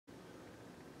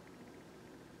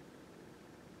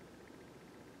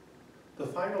The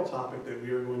final topic that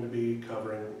we are going to be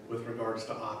covering with regards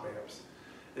to op-amps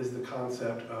is the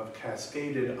concept of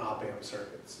cascaded op-amp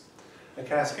circuits. A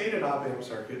cascaded op-amp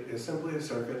circuit is simply a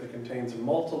circuit that contains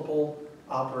multiple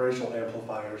operational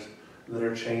amplifiers that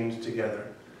are chained together.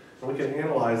 And we can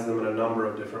analyze them in a number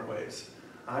of different ways.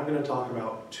 I'm going to talk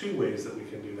about two ways that we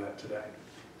can do that today.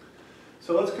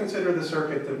 So let's consider the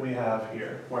circuit that we have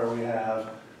here, where we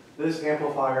have this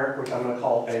amplifier, which I'm going to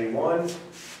call A1,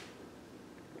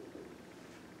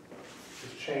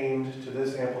 is chained to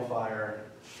this amplifier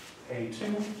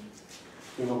A2.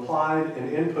 We've applied an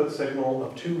input signal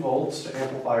of 2 volts to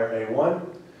amplifier A1,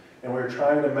 and we're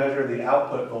trying to measure the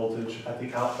output voltage at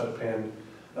the output pin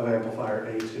of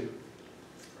amplifier A2.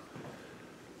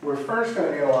 We're first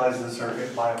going to analyze the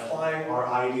circuit by applying our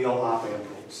ideal op-amp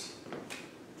rules.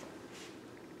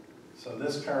 So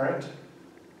this current,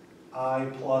 I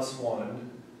plus 1,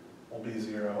 will be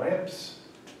 0 amps.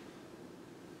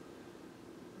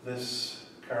 This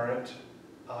current,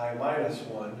 I minus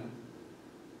 1,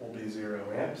 will be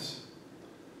 0 amps.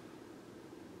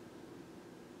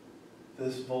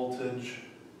 This voltage,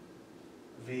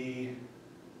 V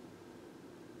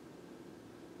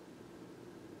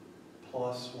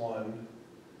plus 1,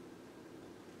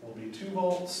 will be 2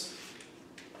 volts.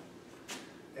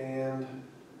 And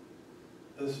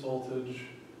this voltage,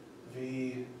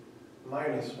 V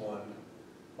minus 1,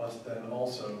 must then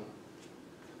also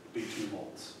be 2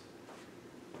 volts.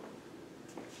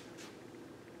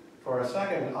 For a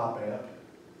second op-amp,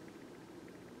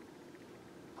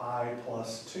 I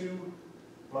plus 2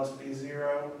 must be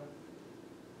 0,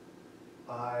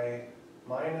 I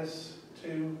minus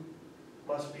 2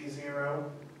 must be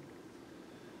 0.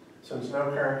 Since no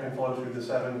current can flow through the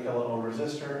 7 kilo ohm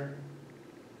resistor,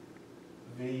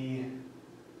 V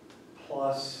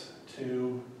plus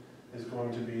 2 is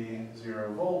going to be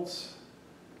 0 volts,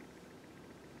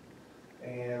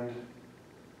 and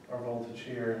our voltage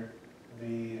here,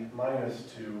 V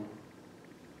minus 2,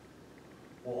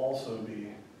 will also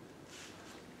be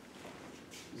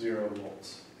 0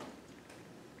 volts.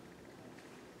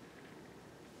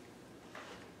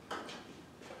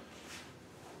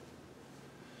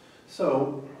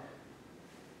 So,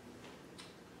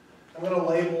 I'm going to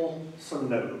label some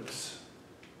nodes.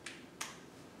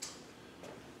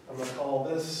 I'm going to call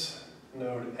this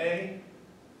node A,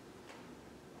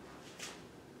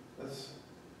 this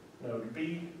node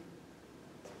B,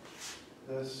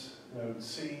 this node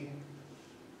C,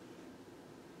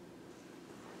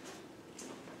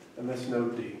 and this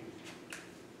node D.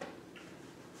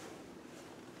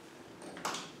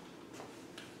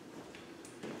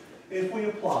 If we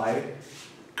apply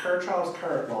Kirchhoff's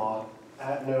current law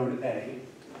at node A,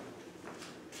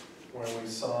 where we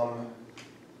sum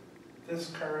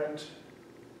this current,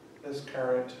 and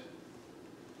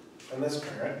this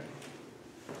current,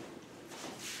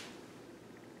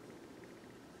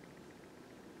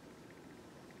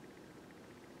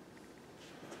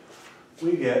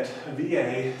 we get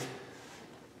VA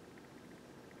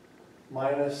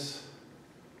minus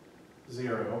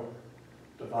 0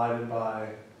 divided by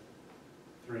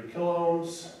 3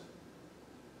 kiloohms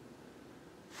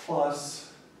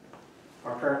plus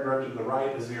our current directed to the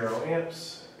right is 0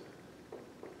 amps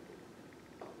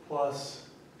plus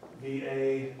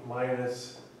VA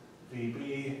minus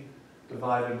VB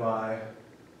divided by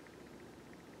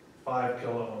 5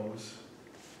 kiloohms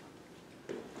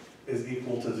is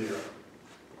equal to 0.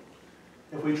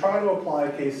 If we try to apply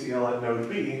KCL at node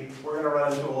B, we're going to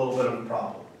run into a little bit of a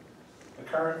problem. The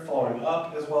current flowing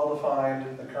up is well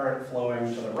defined, the current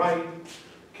flowing to the right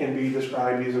can be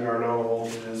described using our nodal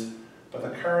voltages, but the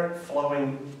current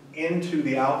flowing into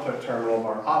the output terminal of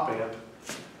our op-amp,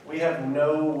 we have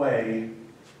no way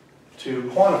to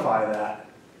quantify that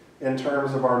in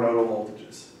terms of our nodal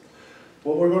voltages.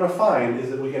 What we're going to find is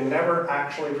that we can never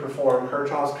actually perform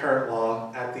Kirchhoff's current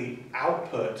law at the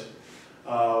output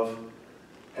of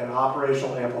an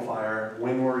operational amplifier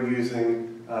when we're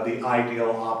using the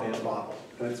ideal op-amp model.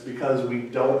 And it's because we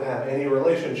don't have any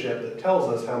relationship that tells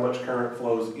us how much current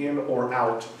flows in or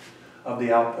out of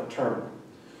the output terminal.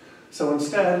 So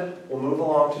instead, we'll move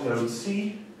along to node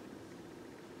C,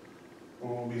 and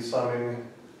we'll be summing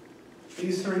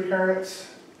these 3 currents.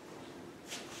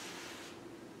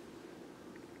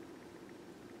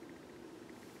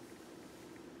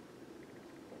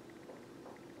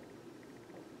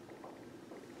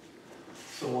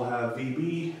 So we'll have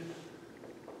VB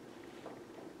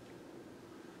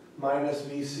minus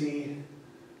VC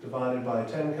divided by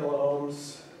 10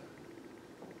 kiloohms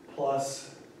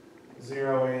plus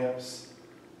 0 amps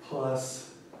plus,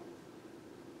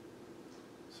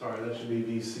 sorry, that should be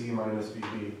VC minus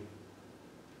VB.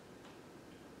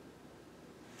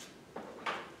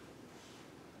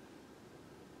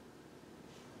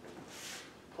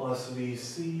 plus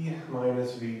VC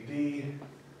minus VD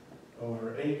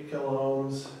over 8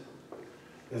 kiloohms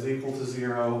is equal to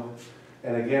 0.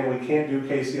 And again, we can't do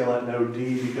KCL at node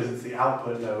D because it's the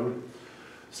output node.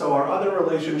 So our other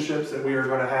relationships that we are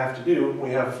going to have to do,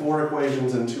 we have 4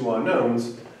 equations and 2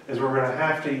 unknowns, is we're going to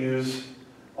have to use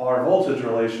our voltage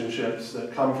relationships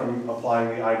that come from applying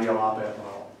the ideal op-amp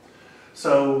model.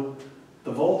 So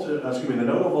the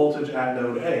nodal voltage at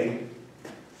node A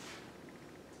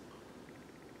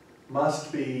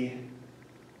must be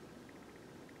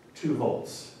 2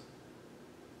 volts.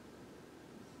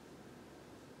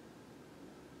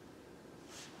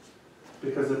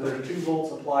 Because if there's 2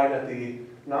 volts applied at the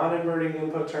non-inverting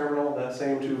input terminal, that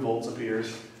same 2 volts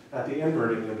appears at the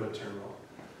inverting input terminal.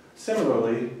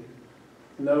 Similarly,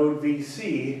 node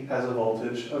VC has a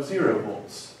voltage of 0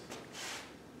 volts.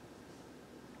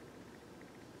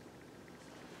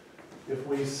 If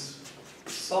we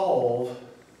solve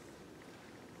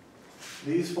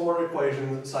these 4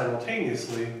 equations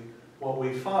simultaneously, what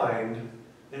we find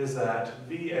is that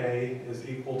VA is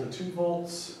equal to 2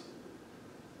 volts,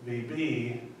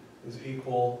 VB is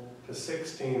equal to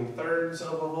 16/3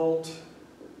 of a volt,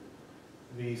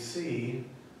 VC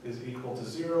is equal to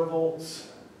 0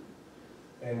 volts,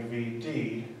 and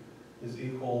VD is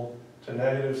equal to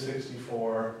negative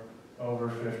 64 over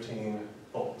 15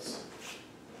 volts.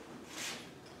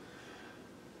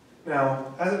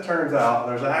 Now, as it turns out,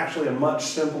 there's actually a much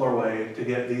simpler way to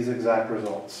get these exact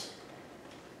results.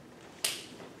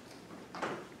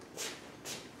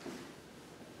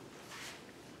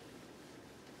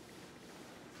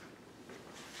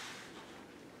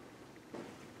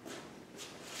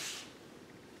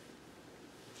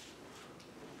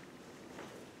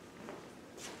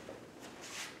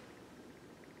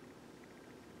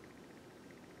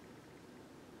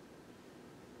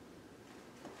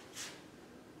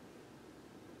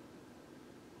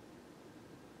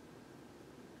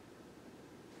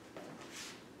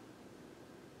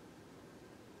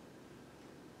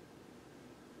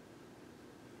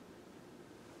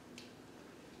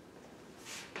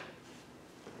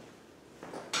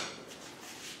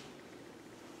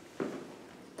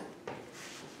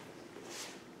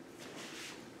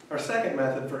 Our second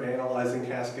method for analyzing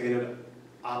cascaded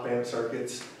op-amp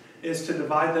circuits is to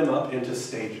divide them up into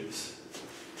stages.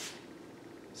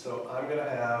 So I'm going to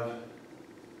have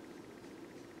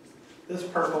this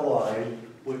purple line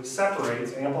which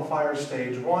separates amplifier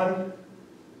stage 1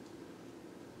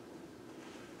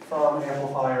 from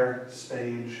amplifier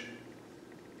stage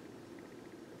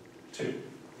 2.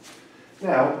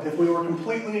 Now, if we were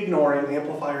completely ignoring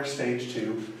amplifier stage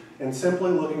 2 and simply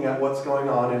looking at what's going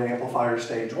on in amplifier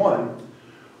stage 1,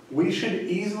 we should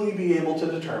easily be able to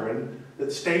determine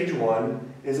that stage 1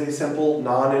 is a simple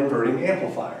non-inverting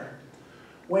amplifier,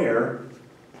 where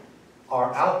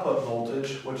our output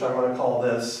voltage, which I'm going to call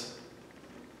this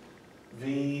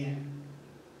VA1,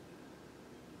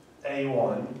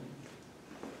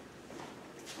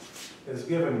 is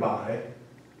given by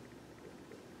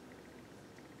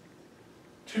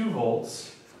 2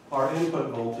 volts, our input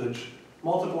voltage,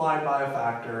 multiplied by a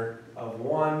factor of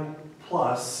 1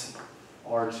 plus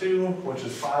R2, which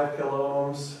is 5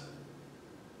 kiloohms,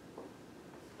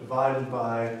 divided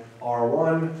by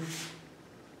R1,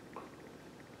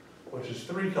 which is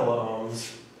 3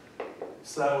 kiloohms.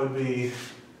 So that would be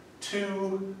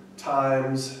 2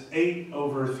 times 8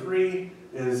 over 3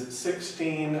 is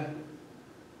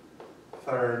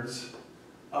 16/3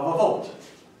 of a volt.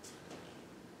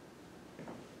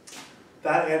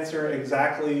 That answer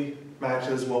exactly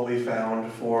matches what we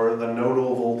found for the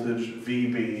nodal voltage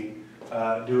VB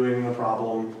doing the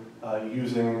problem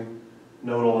using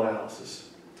nodal analysis.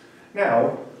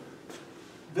 Now,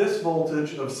 this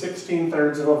voltage of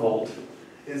 16/3 of a volt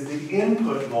is the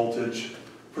input voltage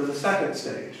for the second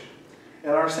stage. In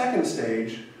our second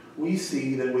stage, we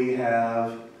see that we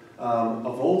have a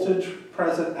voltage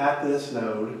present at this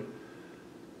node,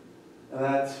 and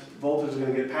that voltage is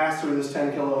going to get passed through this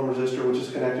 10 kilo ohm resistor, which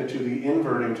is connected to the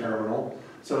inverting terminal.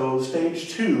 So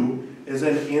stage 2 is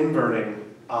an inverting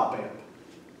op-amp.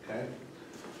 Okay?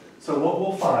 So what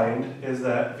we'll find is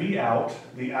that Vout,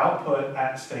 the output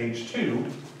at stage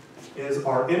 2, is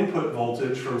our input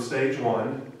voltage from stage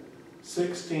 1,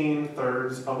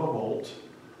 16/3 of a volt,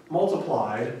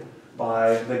 multiplied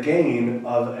by the gain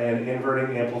of an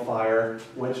inverting amplifier,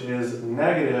 which is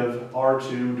negative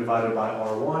R2 divided by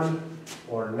R1,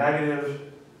 or negative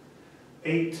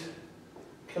 8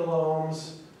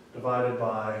 kiloohms divided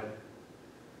by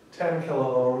 10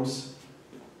 kiloohms.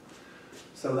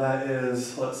 So that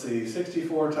is, let's see,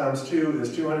 64 times 2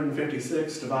 is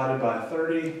 256 divided by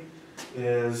 30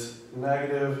 is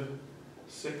negative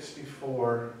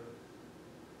 64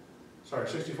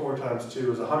 64 times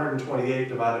 2 is 128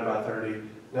 divided by 30,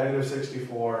 negative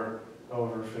 64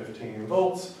 over 15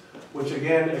 volts, which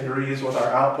again agrees with our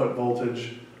output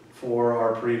voltage for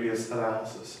our previous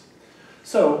analysis.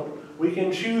 So we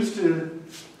can choose to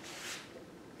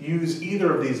use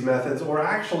either of these methods or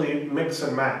actually mix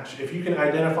and match. If you can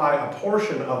identify a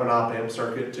portion of an op-amp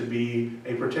circuit to be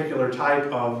a particular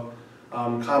type of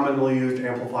commonly used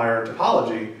amplifier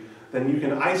topology, then you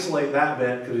can isolate that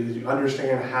bit because you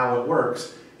understand how it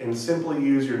works and simply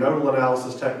use your nodal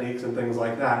analysis techniques and things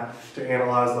like that to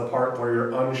analyze the part where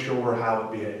you're unsure how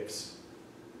it behaves.